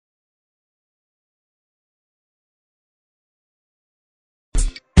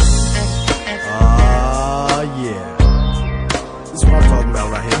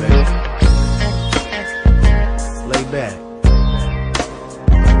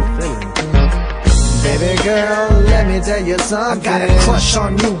Baby girl, let me tell you something. I got a crush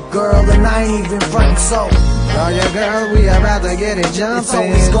on you, girl, and I ain't even frontin', so oh yeah, girl, we about to get it jumping. it's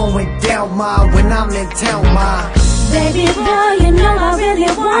always going down, ma, when I'm in town, ma. Baby boy, you know I really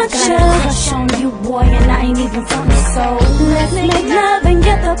want you. I got a crush on you, boy, and I ain't even from, so let's make love and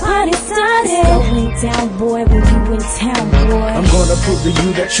get the party started. It's going down, boy, when you in town, boy. I'm gonna prove to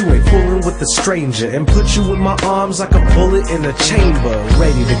you that you ain't fooling with a stranger, and put you in my arms like a bullet in a chamber,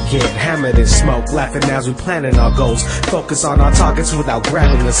 ready to get hammered and smoke, laughing as we planning our goals. Focus on our targets without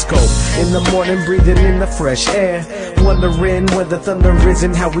grabbing the scope. In the morning, breathing in the fresh air, wondering where the thunder is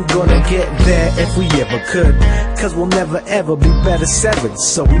and how we gonna get there if we ever could. Cause we'll never ever be better severed,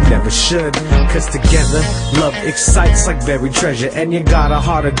 so we never should. Cause together, love excites like buried treasure, and you got a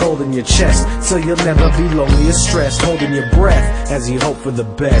heart of gold in your chest, so you'll never be lonely or stressed, holding your breath as you hope for the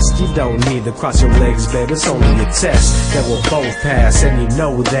best. You don't need to cross your legs, babe, it's only a test that we'll both pass, and you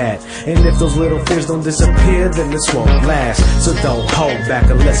know that. And if those little fears don't disappear, then this won't last. So don't hold back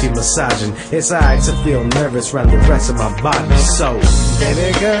unless you're massaging. It's alright to feel nervous around the rest of my body, so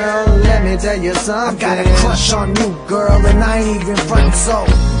baby girl, let me tell you something. I got a crush on you, girl, and I ain't even frontin', so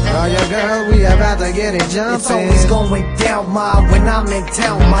oh yeah, girl, we about to get it jumping. it's always going down, ma, when I'm in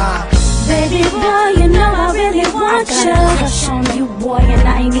town, ma. Baby boy, you know I really want you. I got a crush on you, boy, and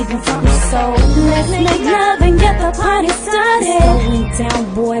I ain't even from, so let's make love and get the party started. It's going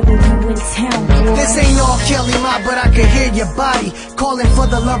down, boy, when you in town, boy. This ain't all Kelly, ma, but I can hear your body calling for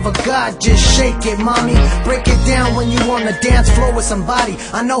the love of God. Just shake it, mommy. Break it down when you on the dance floor with somebody.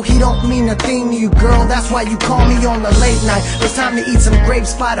 I know he don't mean a thing to you, girl. That's why you call me on the late night. It's time to eat some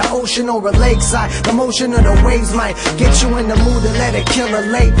grapes by the ocean or a lakeside. The motion of the waves might get you in the mood to let it kill a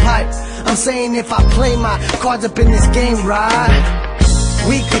late pipe. I'm saying if I play my cards up in this game right,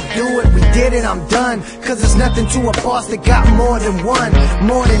 we could do it, we did it, I'm done. Cause it's nothing to a boss that got more than one,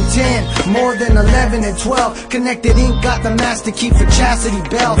 more than 10, more than 11 and 12. Connected ink got the master key for chastity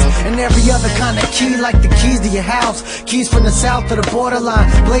belts, and every other kind of key like the keys to your house. Keys from the south to the borderline,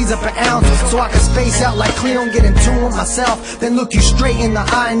 blaze up an ounce, so I can space out like Cleo, get in tune with myself, then look you straight in the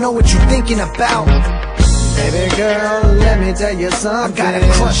eye and know what you're thinking about. Baby girl, let me tell you something. I got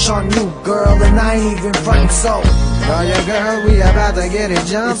a crush on you, girl, and I ain't even frontin', so oh yeah, girl, we about to get it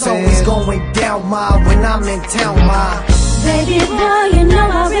jumping. it's always going down, ma, when I'm in town, ma. Baby boy, you know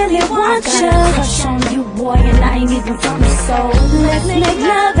I really want you. I got a crush on you, boy, and I ain't even from, so let's make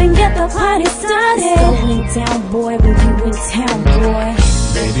love and get the party started. It's going down, boy, when you in town, boy.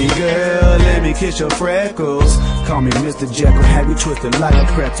 Baby girl, let me kiss your freckles. Call me Mr. Jekyll, have you twisted like a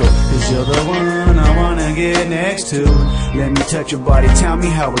pretzel. Cause you're the one I wanna get next to. Let me touch your body, tell me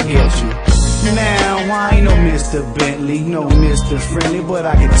how it gets you. Now, I ain't no Mr. Bentley, no Mr. Friendly, but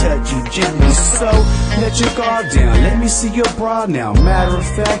I can touch you gently. So, let your guard down, let me see your bra now. Matter of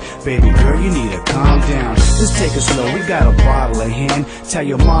fact, baby girl, you need to calm down. Let's take it slow, we got a bottle in hand. Tell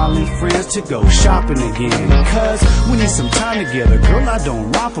your mom and friends to go shopping again. Cause we need some time together, girl, I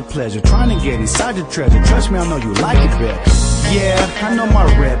don't ride for pleasure. Trying to get inside your treasure, trust me, I know you like it better. Yeah, I know my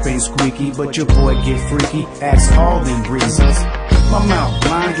rap ain't squeaky, but your boy get freaky, ask all them breezes. My mouth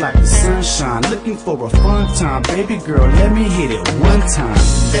blind like the sunshine, looking for a fun time. Baby girl, let me hit it one time.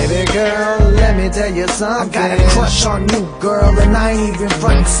 Baby girl, let me tell you something. I got a crush on you, girl, and I ain't even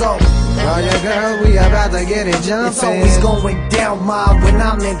frontin', so oh yeah, girl, we about to get it jumping. it's always going down, ma, when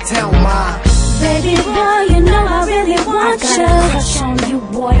I'm in town, ma. Baby boy, you know I really want you. I got a crush on you,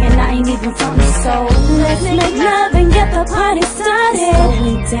 boy, and I ain't even from, so let's make love and get the party started. It's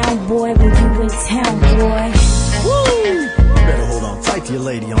going down, boy, when you in town, boy. Woo! Better hold on tight to your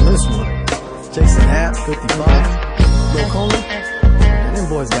lady on this one. Jason App, 55, Lil Coleman, and them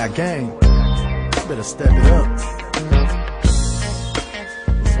boys got game. You better step it up.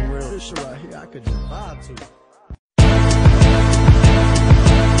 Some real shit right here I could just vibe to.